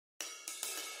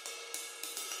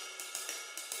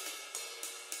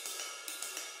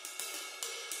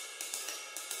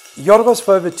Yiorgos,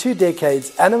 for over 2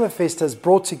 decades, AnimaFest has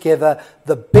brought together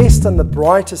the best and the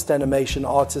brightest animation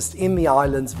artists in the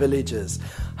island's villages.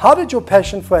 How did your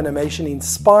passion for animation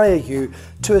inspire you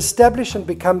to establish and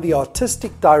become the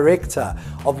artistic director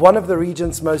of one of the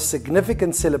region's most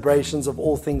significant celebrations of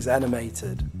all things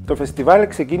animated? Το φεστιβάλ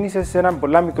ξεκίνησε σε ένα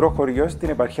πολλά μικρό χωριό στην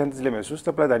επαρχία της Λεμεσού,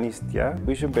 στα Πλατανίστια,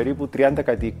 που είχε περίπου 30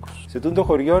 κατοίκους. Σε τούτο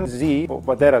χωριό ζει ο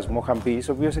πατέρας μου, ο Χαμπής,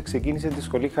 ο οποίος ξεκίνησε τη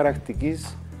σχολή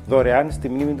χαρακτικής δωρεάν στη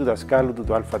μνήμη του δασκάλου του,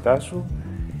 του Αλφατάσου,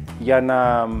 για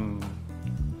να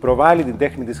προβάλλει την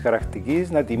τέχνη της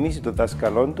χαρακτικής, να τιμήσει τον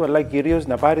δάσκαλό του, αλλά κυρίως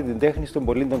να πάρει την τέχνη στον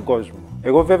πολύ τον κόσμο.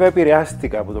 Εγώ βέβαια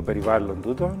επηρεάστηκα από το περιβάλλον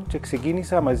τούτο και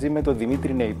ξεκίνησα μαζί με τον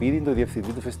Δημήτρη Νεϊπίδη, τον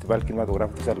διευθυντή του Φεστιβάλ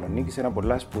Κινηματογράφου Θεσσαλονίκης, ένα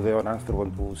πολλά σπουδαίο άνθρωπο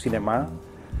του σινεμά,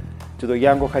 και τον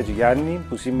Γιάνγκο Χατζηγιάννη,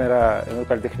 που σήμερα είναι ο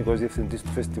καλλιτεχνικός διευθυντής του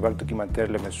Φεστιβάλ Ντοκιμαντέρ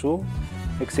Λεμεσού.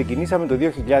 Ξεκινήσαμε το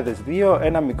 2002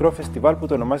 ένα μικρό φεστιβάλ που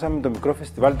το ονομάσαμε το Μικρό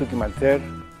Φεστιβάλ Ντοκιμαντέρ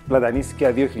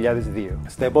Πλατανίστια 2002.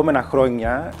 Στα επόμενα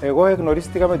χρόνια, εγώ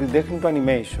εγνωρίστηκα με την τέχνη του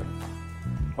animation.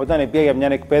 Όταν πήγα για μια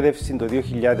εκπαίδευση το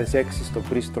 2006 στο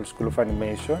Bristol School of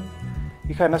Animation,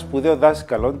 είχα ένα σπουδαίο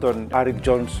δάσκαλο, τον Άρικ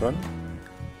Τζόνσον,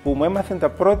 που μου έμαθε τα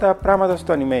πρώτα πράγματα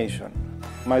στο animation.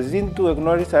 Μαζί του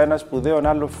εγνώρισα ένα σπουδαίο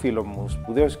άλλο φίλο μου,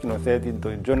 σπουδαίο σκηνοθέτη,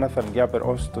 τον Τζόναθαν Γιάπερ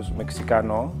Όστος,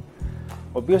 Μεξικανό,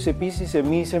 ο οποίος επίσης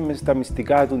εμίησε με στα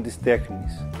μυστικά του της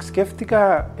τέχνης.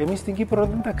 Σκέφτηκα, εμείς στην Κύπρο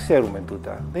δεν τα ξέρουμε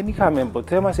τούτα. Δεν είχαμε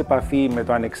ποτέ μας επαφή με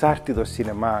το ανεξάρτητο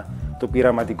σινεμά, το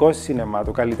πειραματικό σινεμά,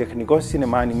 το καλλιτεχνικό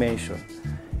σινεμά animation.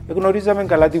 Γνωρίζαμε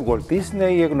καλά τη Walt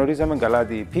Disney, γνωρίζαμε καλά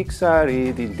τη Pixar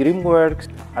ή την DreamWorks,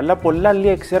 αλλά πολλά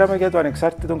λίγα ξέραμε για το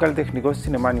ανεξάρτητο καλλιτεχνικό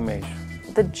σινεμά animation.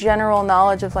 The general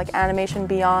knowledge of animation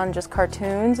beyond just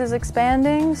cartoons is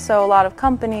expanding, so a lot of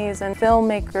companies and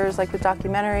filmmakers, like with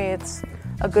documentary, it's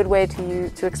a good way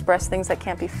to express things that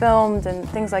can't be filmed and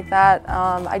things like that.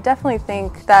 I definitely think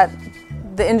that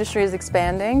the industry is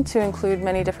expanding to include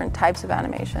many different types of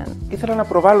animation. Ήθελα να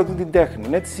προβάλλω την τέχνη.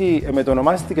 Έτσι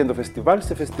μετονομάστηκε το φεστιβάλ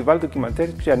σε φεστιβάλ ντοκιμαντέρ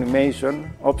και animation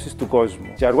όψης του κόσμου.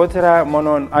 Και αργότερα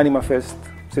μόνο AnimaFest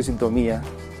σε συντομία.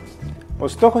 Ο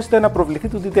στόχος ήταν να προβληθεί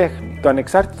τούτη τέχνη, το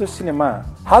ανεξάρτητο σινεμά.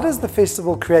 How does the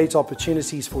festival create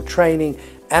opportunities for training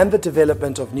and the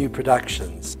development of new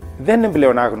productions? Δεν είναι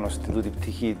πλέον άγνωστη τούτη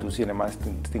πτυχή του σινεμά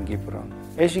στην Κύπρο.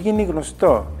 Έχει γίνει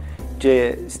γνωστό.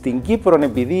 Και στην Κύπρο,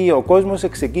 επειδή ο κόσμος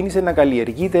ξεκίνησε να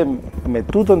καλλιεργείται με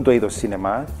τούτον το είδος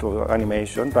σινεμά, το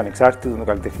animation, το ανεξάρτητο, το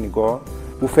καλλιτεχνικό,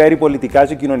 που φέρει πολιτικά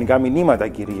και κοινωνικά μηνύματα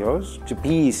κυρίως, και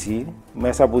ποίηση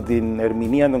μέσα από την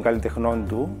ερμηνεία των καλλιτεχνών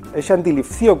του, έχει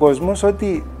αντιληφθεί ο κόσμος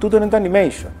ότι τούτο είναι το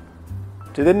animation.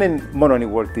 Και δεν είναι μόνο η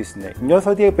Walt Disney.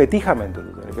 Νιώθω ότι πετύχαμε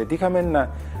τούτο. Πετύχαμε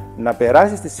να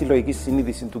περάσει στη συλλογική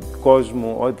συνείδηση του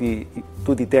κόσμου ότι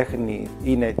τούτη τέχνη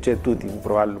είναι και τούτη που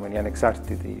προβάλλουμε, η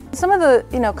ανεξάρτητη. Some of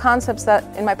the concepts that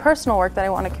in my personal work that I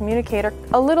want to communicate are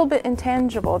a little bit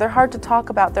intangible. They're hard to talk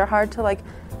about. They're hard to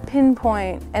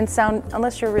pinpoint and sound,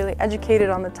 unless you're really educated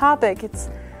on the topic.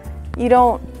 You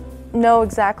don't know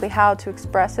exactly how to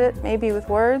express it, maybe with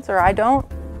words, or I don't.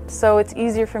 So it's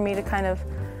easier for me to kind of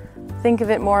think of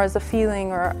it more as a feeling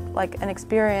or like an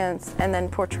experience and then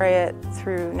portray it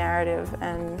through narrative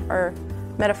or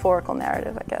metaphorical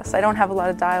narrative, I guess. I don't have a lot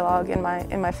of dialogue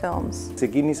in my films.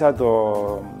 Ξεκίνησα το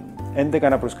 2011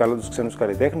 να προσκαλώ τους ξένους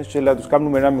καλλιτέχνες και λέω τους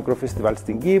κάνουμε ένα μικρό φεστιβάλ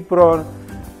στην Κύπρο,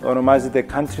 ονομάζεται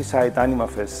Countryside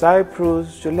AnimaFest Cyprus,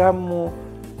 και λέω μου,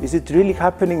 is it really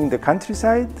happening in the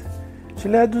countryside? Και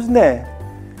λέω τους ναι.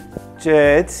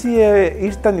 Και έτσι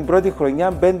ήρθαν την πρώτη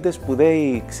χρονιά 5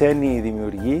 σπουδαίοι ξένοι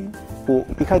δημιουργοί που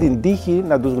είχα την τύχη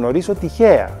να τους γνωρίσω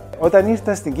τυχαία. Όταν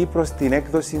ήρθα στην Κύπρο στην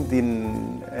έκδοση την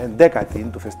 11η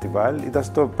του φεστιβάλ, ήταν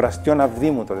στο Πραστιόν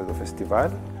Αυδήμου τότε το φεστιβάλ,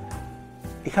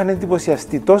 είχαν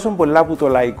εντυπωσιαστεί τόσο πολλά από το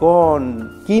λαϊκό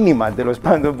κίνημα, τέλος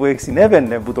πάντων, που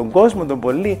συνέβαινε, από τον κόσμο τον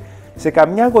πολύ. Σε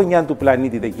καμιά γωνιά του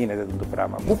πλανήτη δεν γίνεται αυτό το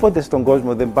πράγμα. Ούποτε στον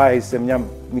κόσμο δεν πάει σε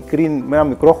ένα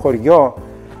μικρό χωριό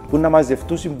που να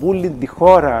μαζευτούν όλη τη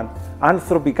χώρα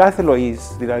άνθρωποι κάθε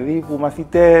λοής, δηλαδή που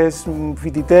μαθητές,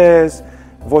 φοιτητές,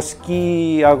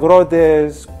 βοσκοί,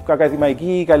 αγρότες,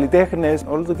 ακαδημαϊκοί, καλλιτέχνες,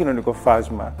 όλο το κοινωνικό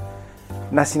φάσμα,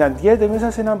 να συναντιέται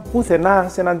μέσα σε έναν πουθενά,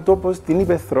 σε έναν τόπο στην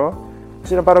Ήπεθρο,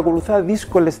 και να παρακολουθά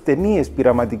δύσκολες ταινίες,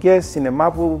 πειραματικές,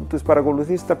 σινεμά που τους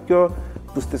παρακολουθείς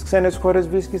που στις ξένες χώρες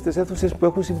βρίσκεις στις αίθουσες που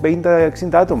έχουν 50-60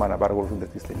 άτομα να παρακολουθούν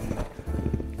τέτοιες ταινίες.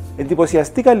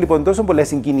 Εντυπωσιαστήκαν λοιπόν τόσο πολλά,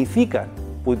 συγκινηθήκαν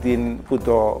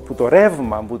που το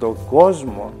ρεύμα, που το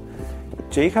κόσμο,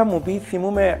 και είχα μου πει,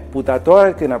 θυμούμε, που τα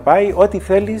τώρα και να πάει, ό,τι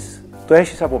θέλεις το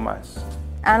έχεις από εμάς.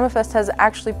 AnimaFest has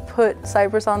actually put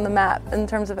Cyprus on the map in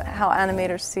terms of how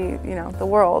animators see, the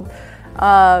world.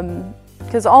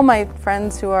 because all my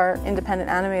friends who are independent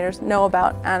animators know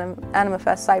about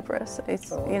AnimaFest Cyprus. It's,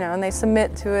 you know, and they submit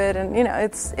to it, and you know,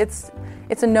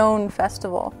 it's a known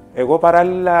festival. Εγώ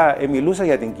παράλληλα μιλούσα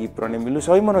για την Κύπρο,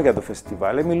 μιλούσα όχι μόνο για το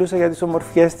φεστιβάλ, μιλούσα για τις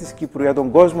ομορφιές της Κύπρου, για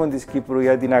τον κόσμο της Κύπρου,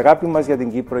 για την αγάπη μας για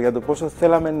την Κύπρο, για το πόσο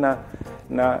θέλαμε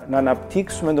να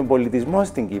αναπτύξουμε τον πολιτισμό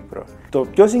στην Κύπρο. Το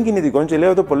πιο συγκινητικό, και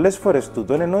λέω το πολλές φορές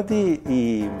τούτο, είναι ότι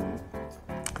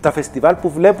τα φεστιβάλ που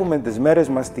βλέπουμε τις μέρες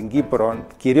μας στην Κύπρο,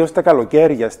 κυρίως τα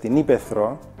καλοκαίρια στην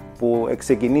Ήπεθρο, που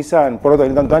ξεκινήσαν, πρώτον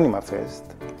ήταν το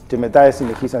AnimaFest και μετά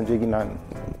συνεχίσαν και έγιναν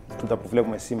τούτα που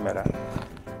βλέπουμε σήμερα,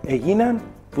 έγιναν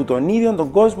που τον ίδιο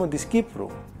τον κόσμο της Κύπρου.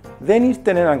 Δεν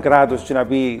ήρθε έναν κράτος και να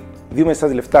πει «Δούμε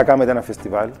σας λεφτά, κάνετε ένα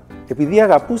φεστιβάλ». Επειδή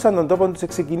αγαπούσαν τον τόπο τους,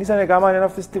 ξεκινήσαν να κάνουν ένα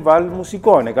φεστιβάλ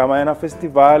μουσικών, έκαναν ένα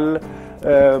φεστιβάλ,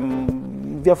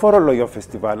 διαφόρων λόγιων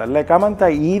φεστιβάλ, αλλά έκαναν τα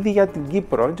ήδη για την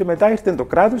Κύπρο και μετά ήρθε το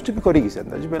κράτος και επιχορήγησε.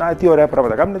 Και είπε «Τι ωραία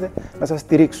πράγματα κάνετε, να σας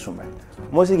στηρίξουμε».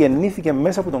 Όμως γεννήθηκε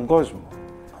μέσα από τον κόσμο.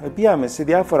 Πήγαμε σε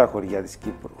διάφορα χωριά της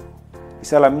Κύπρου. Η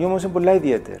Σαλαμιού όμως είναι πολλά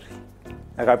ιδιαίτερη.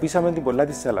 Αγαπήσαμε την πολλά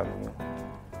της Σαλαμιού.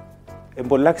 Είναι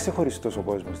πολλά ξεχωριστός ο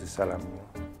κόσμος της Σαλαμιού.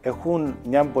 Έχουν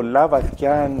μια πολλά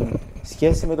βαθιά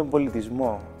σχέση με τον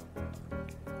πολιτισμό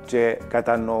και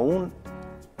κατανοούν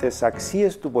τις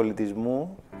αξίες του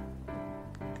πολιτισμού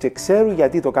και ξέρουν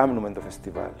γιατί το κάνουμε το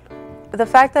φεστιβάλ. The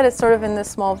fact that it's sort of in this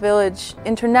small village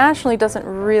internationally doesn't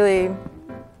really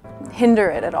hinder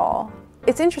it at all.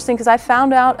 It's interesting because I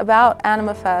found out about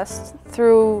AnimaFest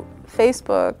through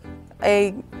Facebook. A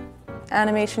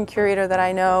animation curator that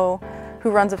I know who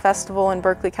runs a festival in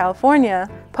Berkeley, California,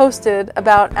 posted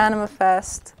about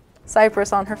AnimaFest Cyprus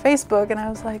on her Facebook, and I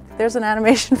was like, there's an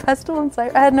animation festival in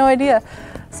Cyprus? I had no idea.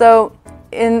 So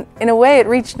in a way it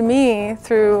reached me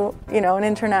through, you know, an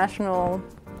international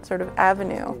sort of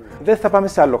avenue. Δεν θα πάμε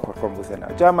σε άλλο χώρο πουθενά.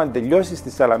 Και άμα τελειώσει στη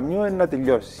Σαλαμιού, είναι να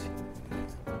τελειώσει.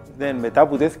 Μετά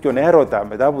από τέτοιον έρωτα,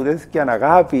 μετά από τέτοιον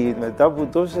αγάπη, μετά από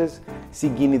τόσες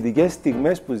συγκινητικές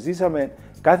στιγμές που ζήσαμε,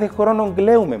 κάθε χρόνο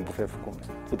κλαίουμε που φεύγουμε,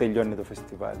 που τελειώνει το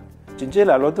φεστιβάλ. Και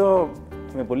λαλώ το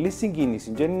με πολύ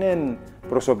συγκίνηση, δεν είναι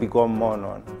προσωπικό μόνο.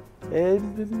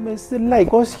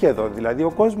 Λαϊκό σχεδόν, δηλαδή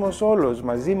ο κόσμος όλος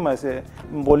μαζί μας,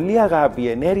 πολύ αγάπη,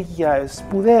 ενέργεια,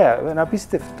 σπουδαία,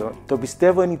 απίστευτο. Το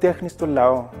πιστεύω είναι η τέχνη στον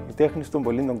λαό, η τέχνη στον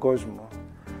πολίτων κόσμο.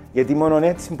 Γιατί μόνο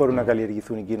έτσι μπορούν να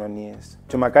καλλιεργηθούν οι κοινωνίες.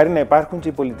 Και μακάρι να υπάρξουν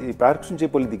και οι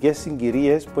πολιτικές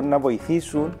συγκυρίες που να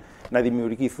βοηθήσουν να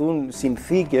δημιουργηθούν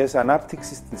συνθήκες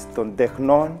ανάπτυξης των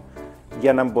τεχνών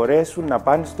για να μπορέσουν να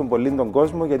πάνε στον πολίτον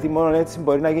κόσμο, γιατί μόνο έτσι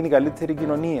μπορεί να γίνει καλύτερη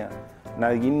κοινωνία.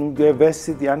 Να γίνουν πιο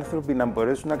ευαίσθητοι άνθρωποι, να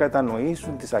μπορέσουν να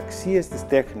κατανοήσουν τις αξίες της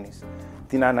τέχνης,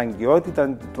 την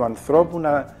αναγκαιότητα του ανθρώπου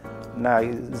να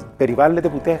περιβάλλεται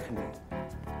από τέχνη.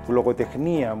 Που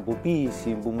λογοτεχνία, που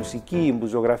ποίηση, που μουσική, που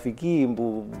ζωγραφική,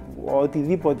 που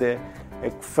οτιδήποτε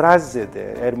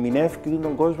εκφράζεται, ερμηνεύει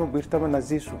τον κόσμο που ήρθαμε να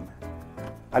ζήσουμε.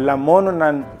 Αλλά μόνο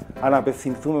να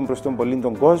αναπευθυνθούμε προς τον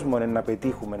πολίτον κόσμο να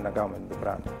πετύχουμε να κάνουμε το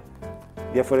πράγμα.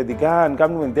 Διαφορετικά, αν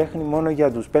κάνουμε τέχνη μόνο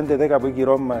για τους 5-10 από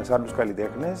γύρω μας άλλους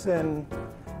καλλιτέχνες,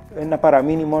 να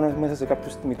παραμείνει μόνο μέσα σε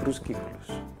κάποιους μικρούς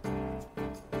κύκλους.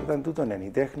 Όταν τούτον είναι η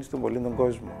τέχνη στον πολίτον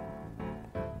κόσμο.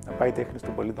 Να πάει η τέχνη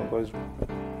στον πολίτον κόσμο.